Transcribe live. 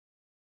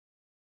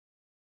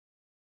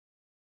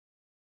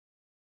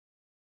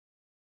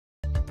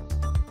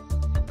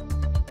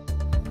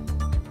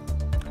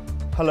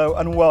Hello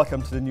and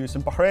welcome to the news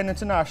in Bahrain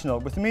International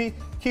with me,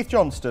 Keith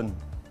Johnston.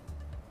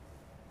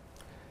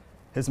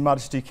 His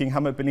Majesty King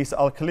Hamad bin Isa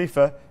Al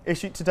Khalifa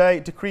issued today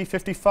Decree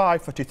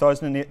 55 for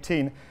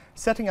 2018,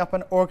 setting up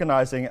and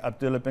organising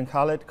Abdullah bin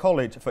Khalid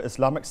College for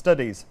Islamic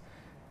Studies.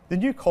 The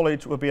new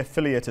college will be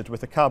affiliated with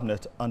the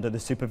Cabinet under the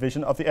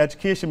supervision of the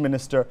Education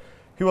Minister,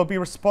 who will be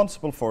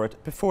responsible for it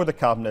before the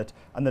Cabinet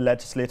and the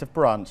legislative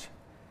branch.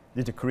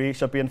 The decree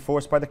shall be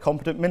enforced by the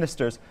competent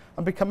ministers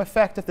and become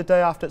effective the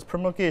day after its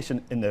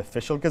promulgation in the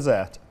official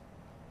gazette.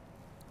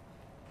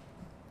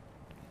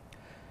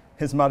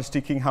 His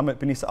Majesty King Hamad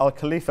bin Isa Al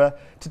Khalifa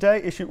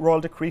today issued Royal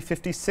Decree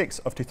 56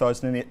 of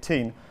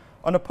 2018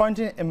 on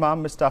appointing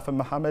Imam Mustafa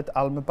Mohammed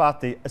Al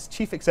Mabati as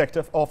Chief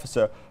Executive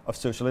Officer of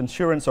Social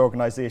Insurance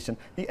Organisation,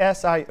 the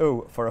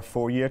SIO, for a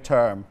 4-year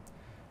term.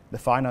 The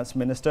Finance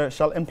Minister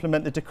shall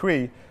implement the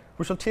decree,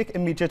 which will take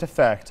immediate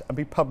effect and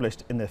be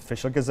published in the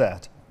official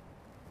gazette.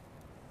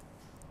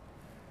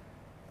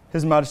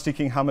 His Majesty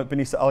King Hamad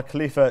bin Isa Al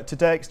Khalifa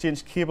today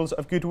exchanged cables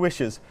of good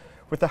wishes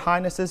with the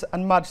Highnesses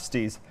and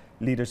Majesties,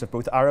 leaders of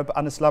both Arab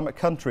and Islamic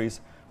countries,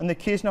 on the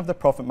occasion of the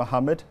Prophet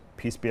Muhammad,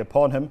 peace be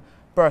upon him,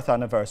 birth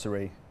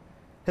anniversary.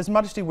 His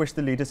Majesty wished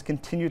the leaders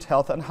continued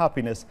health and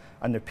happiness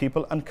and their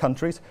people and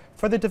countries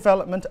for their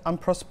development and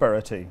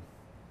prosperity.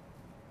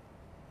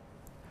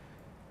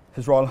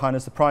 His Royal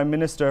Highness the Prime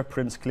Minister,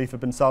 Prince Khalifa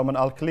bin Salman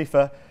Al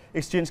Khalifa,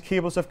 exchanged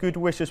cables of good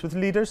wishes with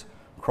leaders,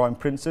 Crown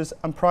Princes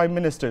and Prime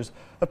Ministers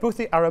of both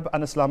the Arab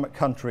and Islamic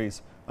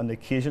countries on the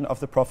occasion of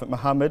the Prophet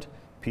Muhammad,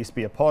 peace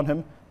be upon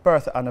him,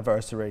 birth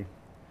anniversary.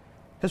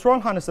 His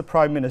Royal Highness the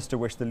Prime Minister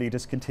wished the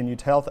leaders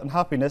continued health and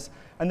happiness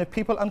and the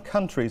people and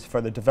countries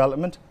for their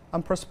development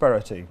and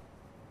prosperity.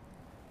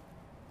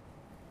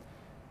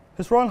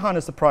 His Royal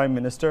Highness the Prime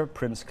Minister,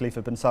 Prince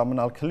Khalifa bin Salman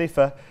Al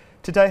Khalifa,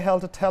 today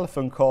held a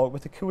telephone call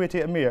with the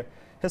Kuwaiti Emir,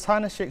 His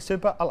Highness Sheikh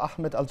Subah Al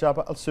Ahmed Al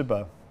Jabba Al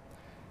Subah.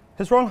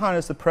 His Royal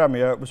Highness the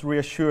Premier was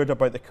reassured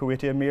about the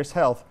Kuwaiti Emir's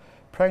health,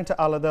 praying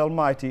to Allah the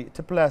Almighty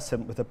to bless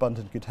him with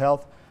abundant good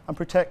health and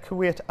protect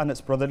Kuwait and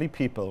its brotherly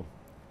people.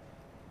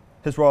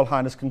 His Royal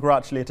Highness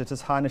congratulated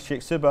His Highness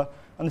Sheikh Subah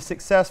on the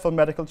successful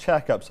medical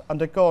check-ups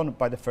undergone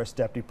by the First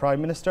Deputy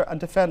Prime Minister and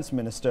Defence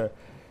Minister,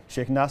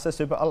 Sheikh Nasser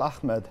Subah Al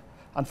Ahmed,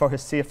 and for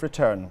his safe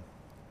return.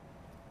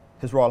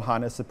 His Royal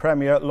Highness the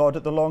Premier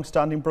lauded the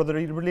long-standing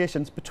brotherly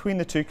relations between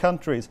the two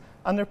countries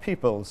and their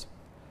peoples.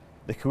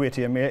 The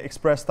Kuwaiti Emir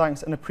expressed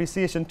thanks and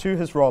appreciation to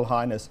His Royal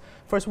Highness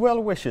for his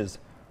well wishes,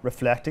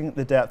 reflecting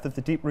the depth of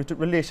the deep-rooted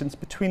relations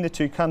between the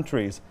two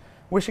countries,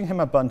 wishing him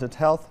abundant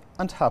health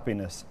and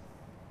happiness.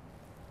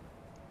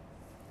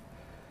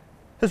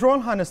 His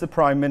Royal Highness the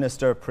Prime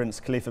Minister,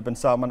 Prince Khalifa bin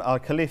Salman Al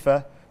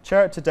Khalifa,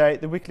 chaired today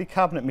the weekly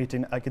Cabinet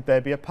meeting at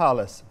Gudaibiya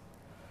Palace.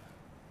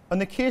 On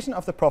the occasion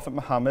of the Prophet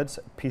Muhammad's,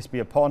 peace be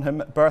upon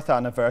him, birth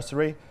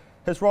anniversary,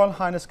 His Royal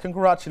Highness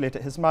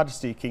congratulated His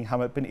Majesty King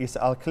Hamad bin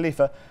Isa Al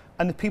Khalifa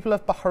and the people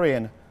of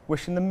Bahrain,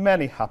 wishing them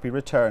many happy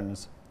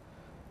returns.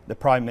 The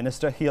Prime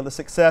Minister hailed the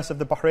success of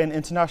the Bahrain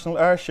International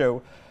Air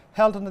Show,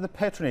 held under the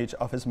patronage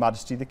of His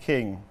Majesty the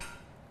King.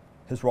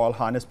 His Royal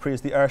Highness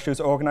praised the air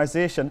show's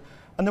organisation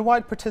and the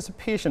wide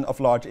participation of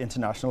large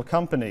international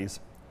companies.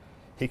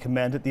 He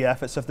commended the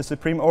efforts of the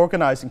Supreme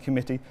Organising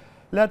Committee,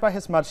 led by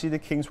His Majesty the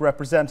King's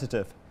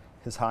representative,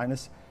 His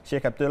Highness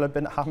Sheikh Abdullah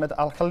bin Hamad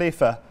Al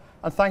Khalifa,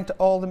 and thanked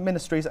all the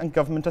ministries and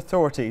government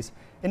authorities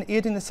in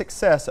aiding the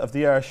success of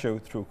the air show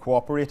through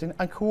cooperating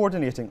and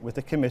coordinating with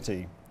the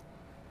committee.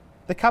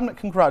 The Cabinet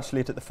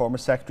congratulated the former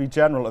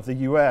Secretary-General of the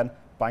UN,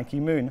 Ban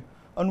Ki-moon,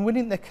 on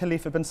winning the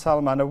Khalifa bin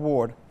Salman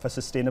Award for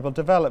Sustainable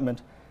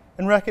Development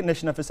in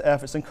recognition of his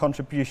efforts and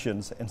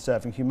contributions in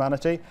serving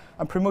humanity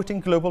and promoting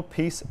global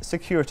peace,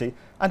 security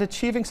and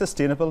achieving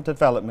sustainable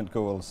development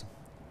goals.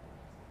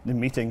 The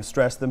meeting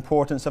stressed the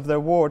importance of the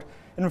award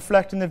in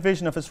reflecting the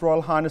vision of His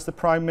Royal Highness the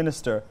Prime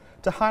Minister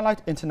to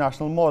highlight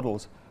international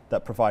models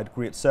that provide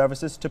great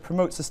services to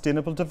promote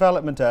sustainable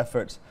development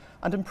efforts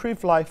and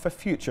improve life for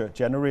future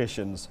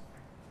generations.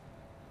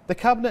 The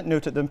Cabinet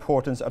noted the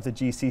importance of the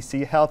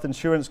GCC Health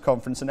Insurance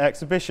Conference and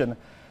Exhibition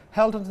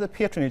held under the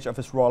patronage of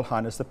His Royal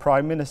Highness the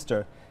Prime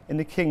Minister in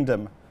the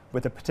Kingdom,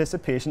 with the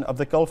participation of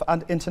the Gulf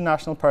and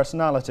international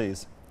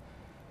personalities.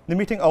 The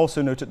meeting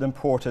also noted the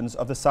importance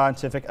of the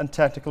scientific and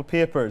technical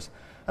papers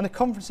and the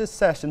conference's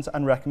sessions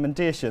and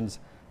recommendations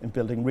in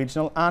building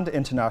regional and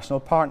international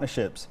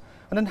partnerships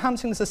and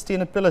enhancing the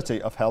sustainability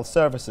of health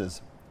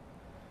services.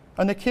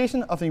 On the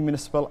occasion of the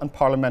municipal and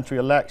parliamentary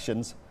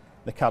elections,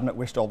 the Cabinet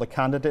wished all the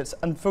candidates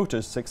and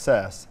voters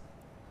success.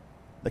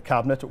 The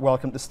Cabinet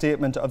welcomed the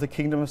statement of the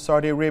Kingdom of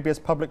Saudi Arabia's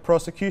public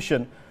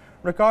prosecution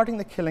regarding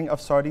the killing of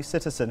Saudi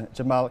citizen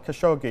Jamal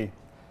Khashoggi.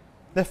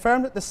 They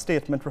affirmed that the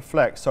statement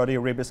reflects Saudi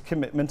Arabia's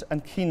commitment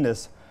and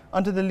keenness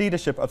under the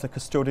leadership of the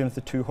custodian of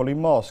the two holy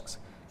mosques,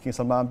 King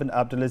Salman bin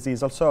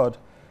Abdulaziz Al Saud,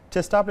 to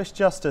establish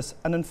justice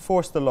and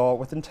enforce the law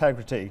with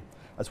integrity,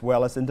 as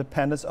well as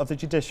independence of the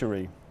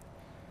judiciary.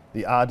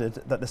 They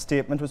added that the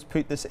statement was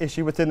put this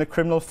issue within the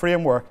criminal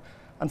framework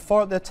and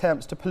foiled the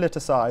attempts to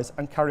politicise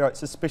and carry out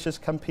suspicious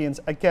campaigns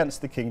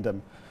against the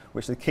kingdom,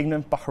 which the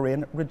Kingdom of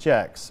Bahrain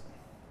rejects.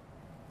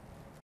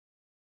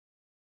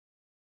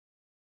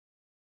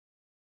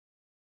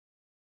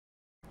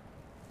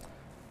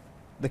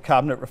 The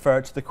Cabinet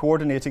referred to the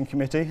Coordinating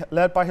Committee,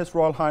 led by His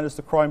Royal Highness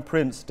the Crown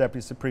Prince,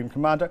 Deputy Supreme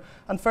Commander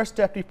and First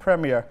Deputy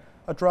Premier,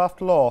 a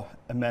draft law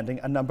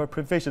amending a number of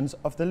provisions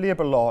of the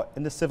labour law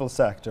in the civil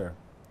sector.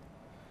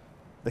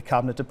 The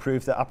Cabinet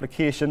approved the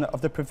application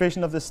of the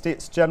provision of the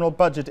State's general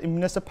budget in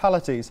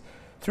municipalities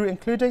through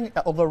including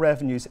other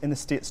revenues in the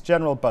State's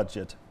general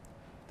budget.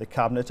 The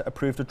Cabinet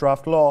approved a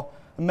draft law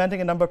amending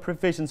a number of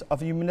provisions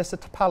of the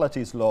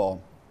municipalities law.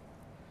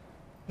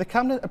 The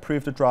Cabinet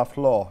approved a draft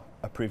law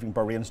approving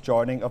Bahrain's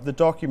joining of the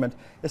document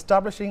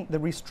establishing the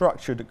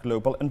restructured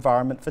Global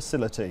Environment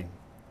Facility.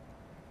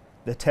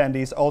 The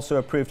attendees also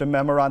approved a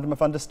Memorandum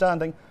of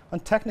Understanding on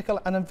technical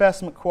and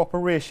investment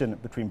cooperation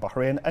between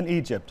Bahrain and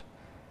Egypt.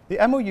 The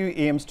MOU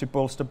aims to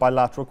bolster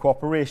bilateral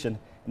cooperation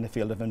in the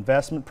field of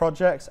investment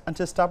projects and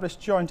to establish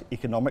joint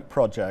economic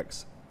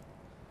projects.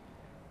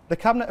 The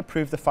Cabinet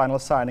approved the final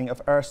signing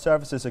of Air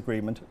Services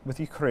Agreement with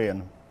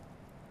Ukraine.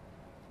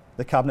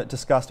 The Cabinet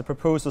discussed a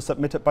proposal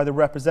submitted by the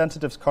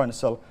Representatives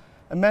Council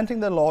amending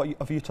the law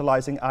of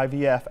utilising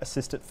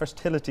IVF-assisted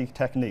fertility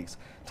techniques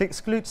to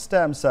exclude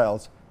stem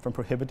cells from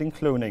prohibiting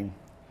cloning.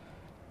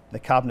 The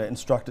Cabinet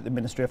instructed the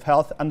Ministry of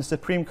Health and the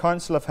Supreme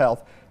Council of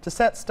Health to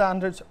set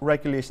standards,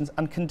 regulations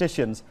and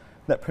conditions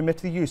that permit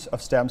the use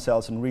of stem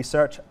cells in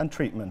research and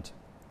treatment.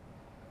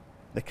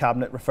 The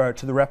Cabinet referred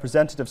to the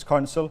Representatives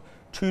Council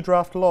two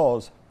draft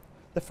laws.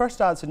 The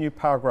first adds a new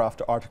paragraph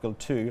to Article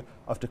 2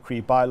 of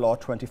Decree Bylaw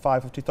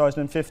 25 of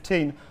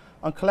 2015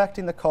 on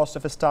collecting the cost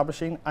of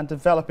establishing and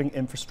developing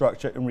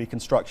infrastructure in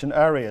reconstruction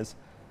areas.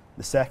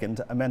 The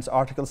second amends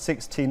Article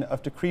 16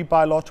 of Decree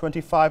Bylaw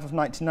 25 of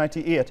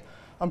 1998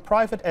 on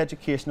private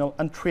educational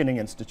and training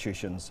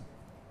institutions.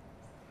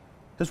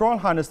 His Royal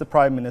Highness the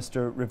Prime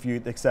Minister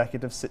reviewed the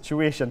executive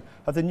situation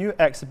of the new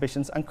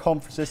Exhibitions and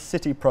Conferences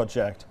City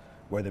project,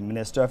 where the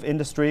Minister of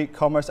Industry,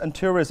 Commerce and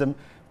Tourism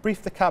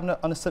briefed the Cabinet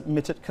on a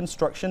submitted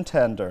construction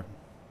tender.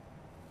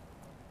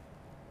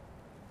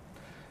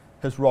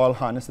 His Royal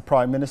Highness the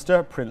Prime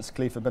Minister, Prince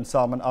Khalifa bin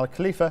Salman Al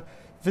Khalifa,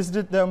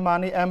 visited the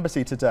Omani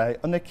Embassy today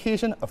on the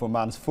occasion of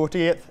Oman's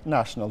 48th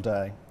National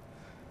Day.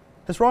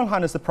 His Royal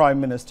Highness the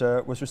Prime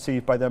Minister was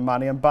received by the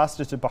Omani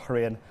Ambassador to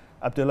Bahrain,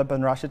 Abdullah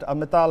bin Rashid Al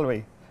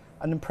Madalwi,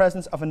 and in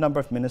presence of a number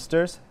of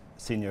ministers,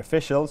 senior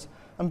officials,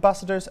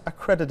 ambassadors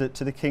accredited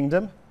to the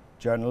Kingdom,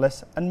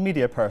 journalists and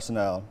media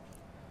personnel.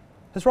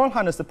 His Royal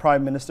Highness the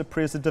Prime Minister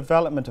praised the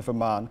development of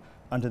Oman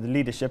under the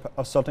leadership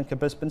of Sultan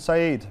Qaboos bin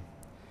Said.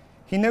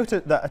 He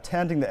noted that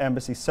attending the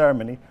embassy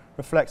ceremony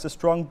reflects the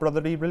strong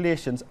brotherly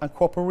relations and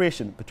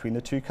cooperation between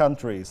the two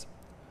countries.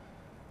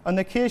 On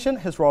the occasion,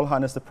 His Royal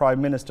Highness the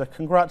Prime Minister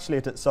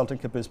congratulated Sultan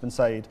Qaboos bin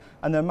Said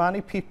and the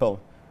Omani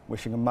people,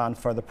 wishing Oman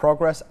further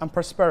progress and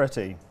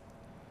prosperity.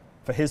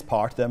 For his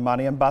part, the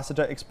Omani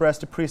ambassador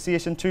expressed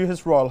appreciation to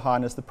His Royal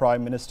Highness the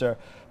Prime Minister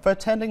for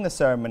attending the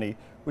ceremony,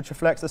 which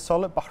reflects the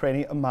solid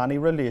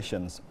Bahraini-Omani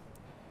relations.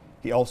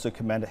 He also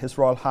commended His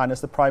Royal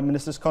Highness the Prime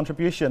Minister's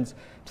contributions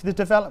to the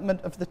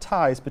development of the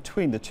ties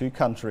between the two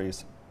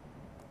countries.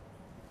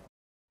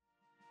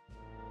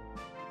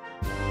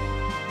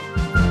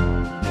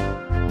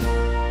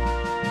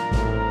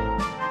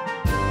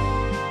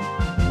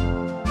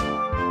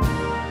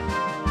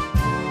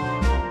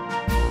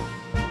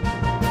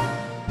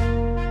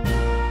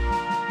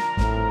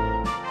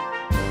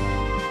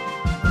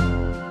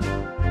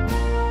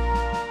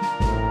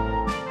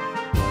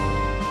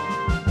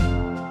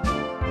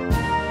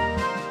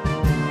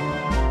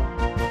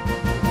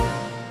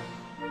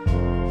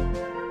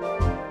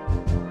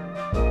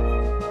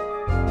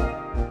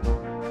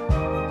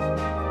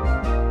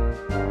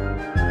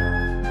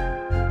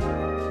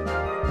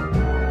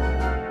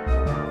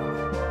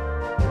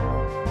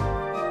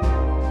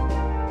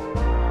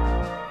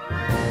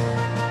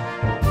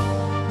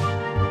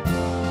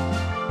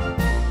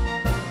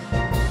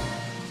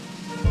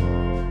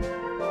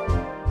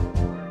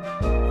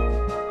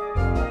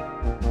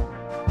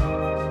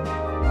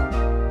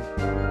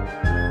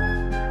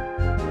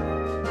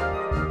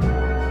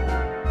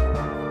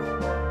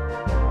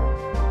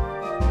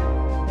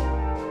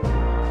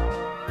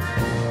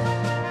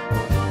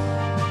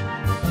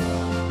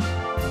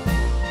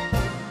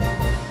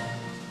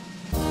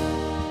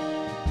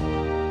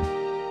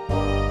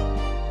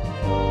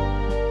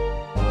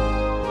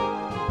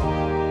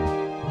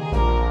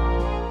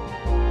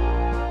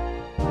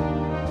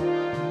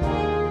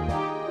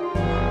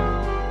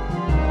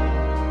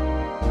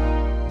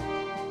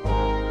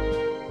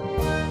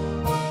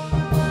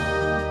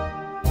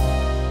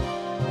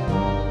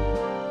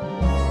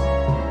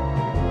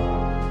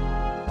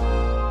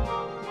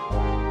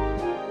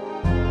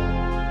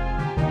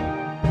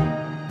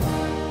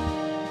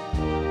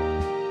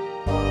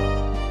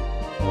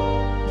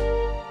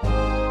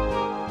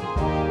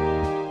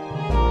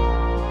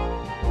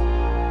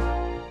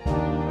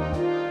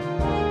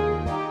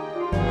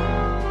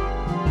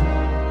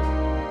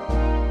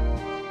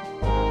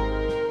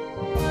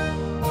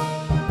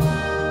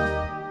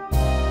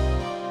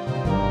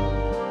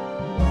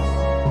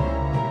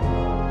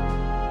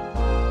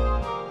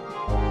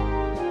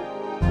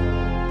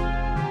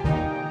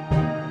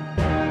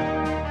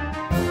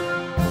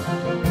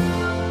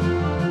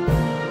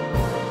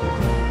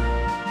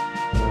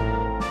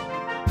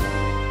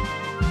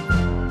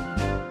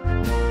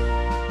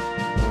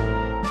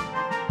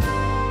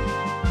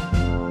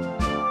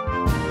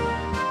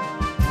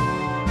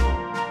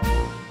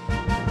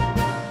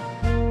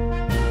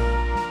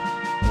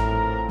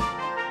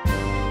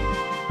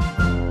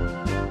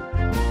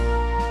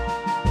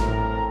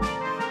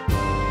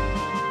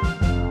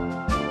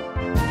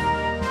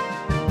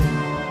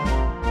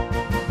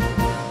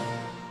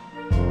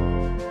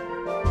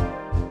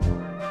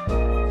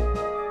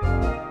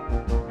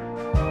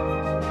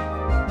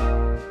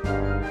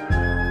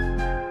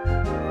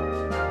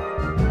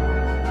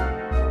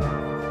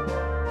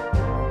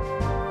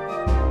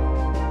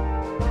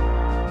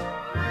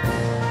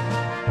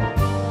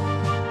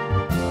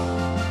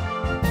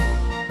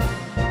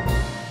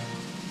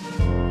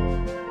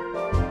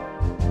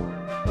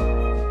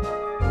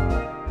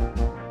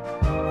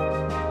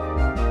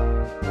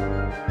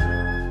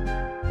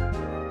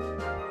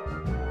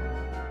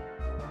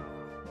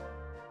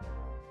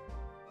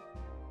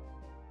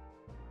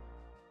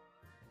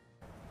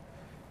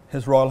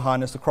 His Royal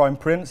Highness the Crown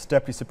Prince,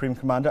 Deputy Supreme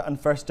Commander and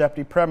First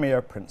Deputy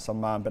Premier Prince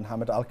Salman bin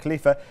Hamad Al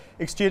Khalifa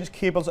exchanged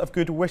cables of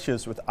good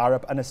wishes with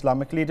Arab and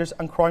Islamic leaders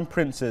and Crown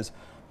Princes,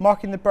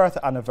 marking the birth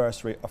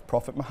anniversary of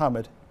Prophet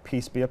Muhammad,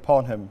 peace be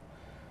upon him.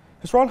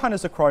 His Royal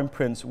Highness the Crown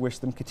Prince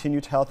wished them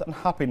continued health and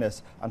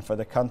happiness and for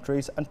their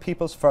countries and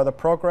people's further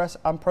progress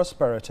and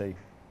prosperity.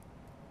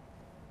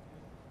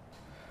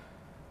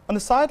 On the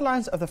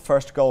sidelines of the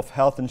first Gulf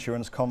Health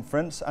Insurance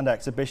Conference and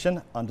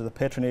exhibition, under the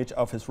patronage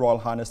of His Royal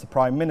Highness the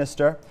Prime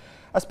Minister,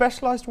 a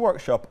specialised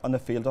workshop on the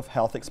field of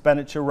health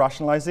expenditure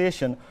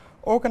rationalisation,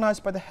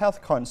 organised by the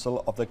Health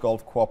Council of the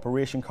Gulf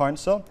Cooperation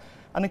Council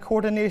and in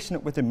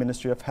coordination with the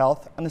Ministry of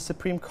Health and the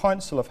Supreme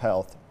Council of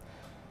Health.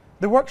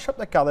 The workshop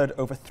that gathered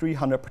over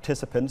 300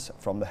 participants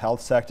from the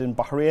health sector in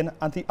Bahrain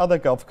and the other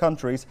Gulf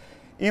countries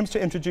aims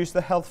to introduce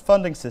the health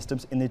funding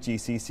systems in the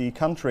GCC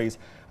countries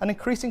and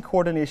increasing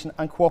coordination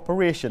and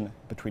cooperation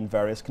between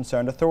various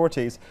concerned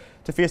authorities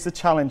to face the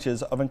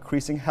challenges of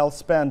increasing health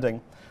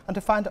spending and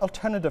to find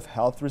alternative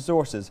health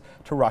resources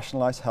to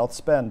rationalise health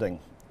spending.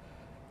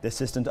 The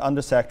Assistant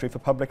Under-Secretary for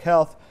Public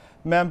Health,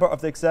 member of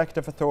the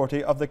Executive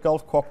Authority of the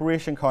Gulf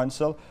Cooperation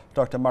Council,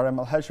 Dr. Mariam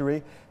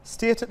Al-Hajri,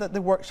 stated that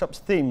the workshop's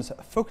themes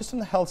focused on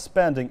the health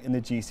spending in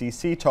the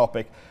GCC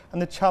topic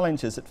and the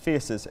challenges it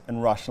faces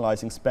in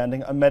rationalising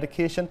spending on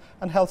medication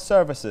and health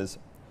services.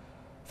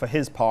 For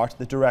his part,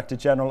 the Director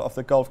General of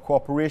the Gulf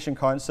Cooperation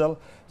Council,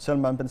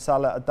 Sulman bin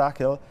Saleh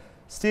Al-Dakhil,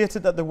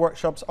 stated that the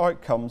workshop's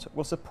outcomes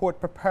will support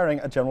preparing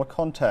a general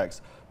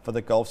context for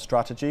the Gulf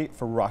strategy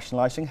for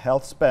rationalising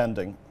health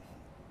spending.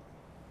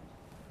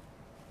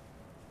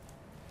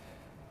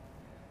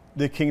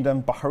 The Kingdom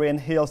of Bahrain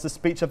hails the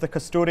speech of the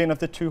custodian of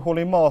the two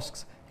holy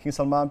mosques, King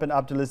Salman bin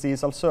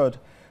Abdulaziz Al Saud,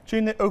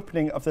 during the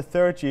opening of the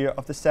third year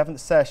of the 7th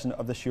session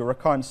of the Shura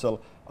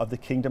Council of the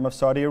Kingdom of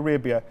Saudi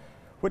Arabia,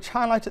 which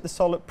highlighted the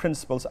solid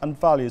principles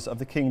and values of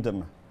the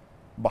kingdom.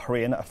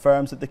 Bahrain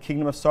affirms that the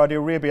Kingdom of Saudi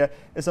Arabia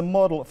is a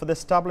model for the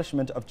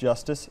establishment of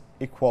justice,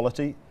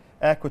 equality,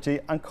 equity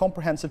and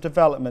comprehensive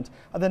development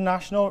at the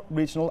national,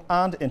 regional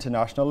and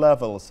international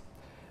levels.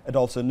 It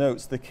also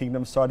notes the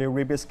Kingdom of Saudi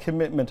Arabia's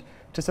commitment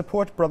to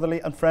support brotherly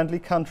and friendly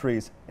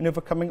countries in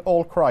overcoming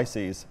all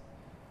crises.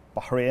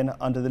 Bahrain,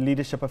 under the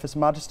leadership of His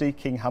Majesty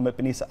King Hamad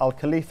bin Isa Al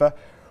Khalifa,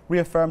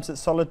 reaffirms its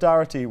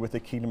solidarity with the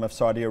Kingdom of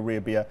Saudi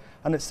Arabia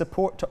and its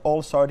support to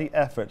all Saudi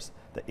efforts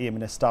that aim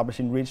in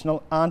establishing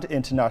regional and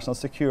international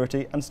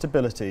security and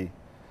stability.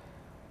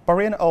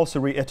 Bahrain also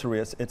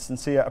reiterates its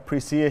sincere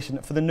appreciation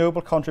for the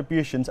noble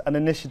contributions and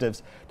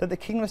initiatives that the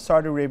Kingdom of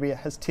Saudi Arabia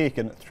has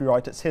taken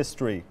throughout its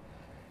history.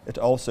 It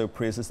also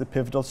praises the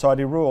pivotal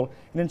Saudi role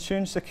in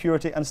ensuring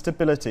security and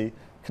stability,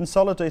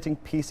 consolidating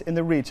peace in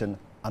the region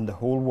and the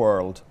whole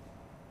world.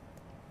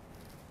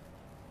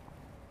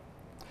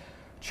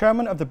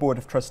 Chairman of the Board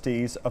of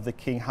Trustees of the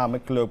King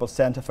Hamad Global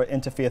Centre for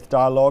Interfaith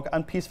Dialogue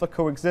and Peaceful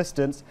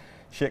Coexistence,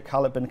 Sheikh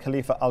Khalid bin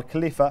Khalifa Al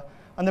Khalifa,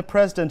 and the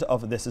President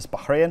of This Is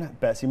Bahrain,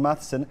 Betsy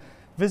Matheson,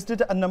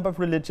 visited a number of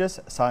religious,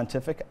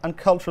 scientific and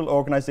cultural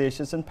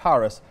organisations in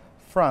Paris,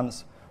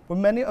 France, where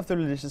many of the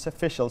religious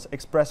officials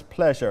expressed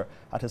pleasure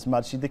at His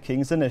Majesty the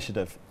King's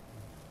initiative.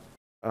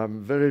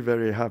 I'm very,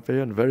 very happy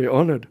and very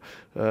honoured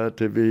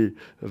to be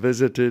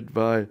visited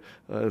by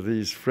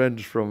these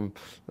friends from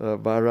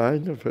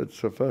Bahrain.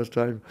 It's the first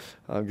time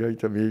I'm going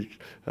to meet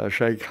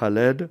Sheikh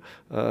Khaled,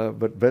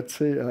 but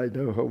Betsy, I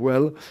know her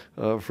well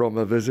from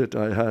a visit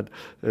I had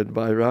in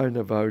Bahrain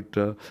about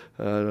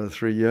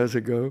 3 years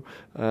ago,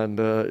 and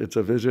it's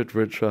a visit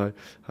which I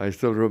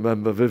still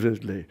remember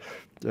vividly.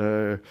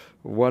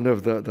 One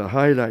of the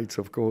highlights,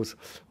 of course,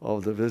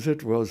 of the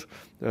visit was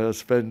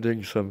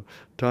spending some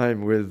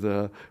time with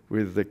the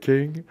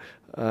king,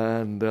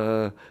 and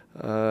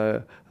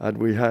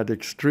we had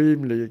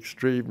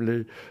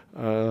extremely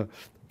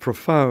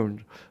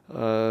profound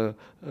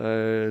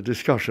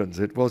discussions.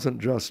 It wasn't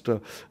just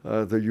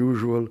the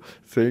usual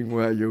thing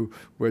where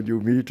when you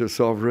meet a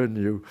sovereign,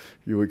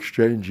 you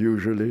exchange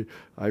usually,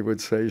 I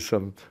would say,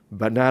 some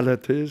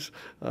banalities.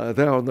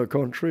 There, on the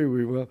contrary,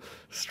 we were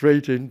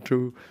straight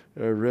into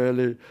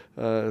really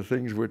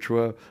things which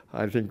were,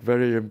 I think,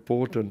 very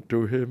important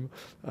to him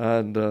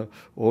and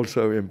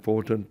also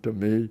important to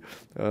me,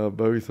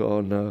 both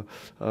on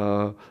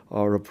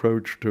our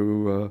approach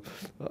to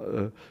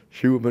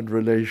human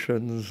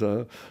relations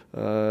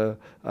and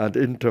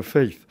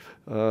interfaith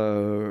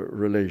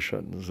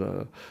relations.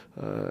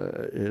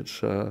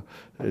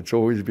 It's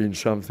always been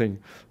something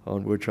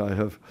on which I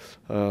have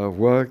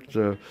worked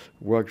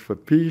for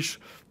peace.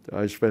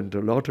 I spent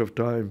a lot of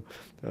time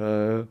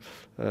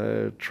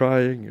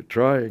trying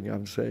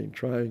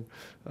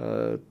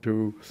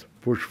to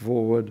push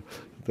forward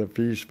the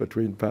peace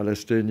between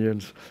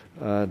Palestinians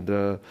and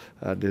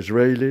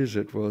Israelis.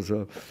 It was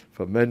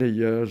for many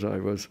years I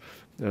was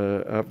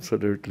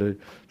absolutely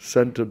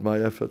centered my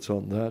efforts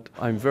on that.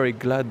 I'm very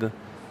glad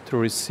to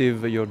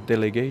receive your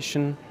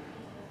delegation,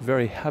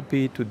 very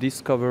happy to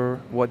discover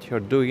what you're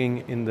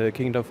doing in the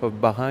Kingdom of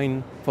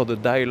Bahrain for the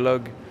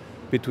dialogue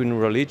between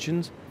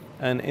religions.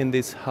 And in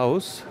this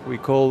house we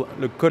call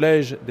le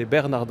Collège des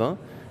Bernardins,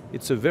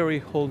 It's a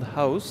very old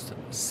house,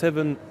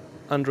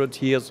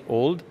 700 years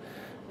old,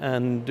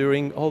 and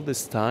during all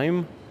this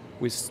time,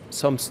 with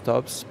some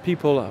stops,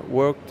 people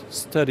worked,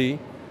 study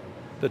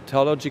the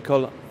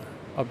theological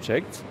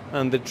objects,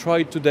 and they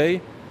try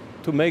today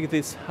to make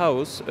this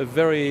house a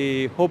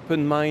very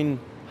open-minded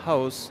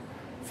house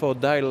for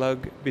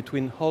dialogue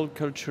between all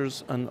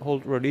cultures and all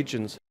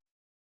religions.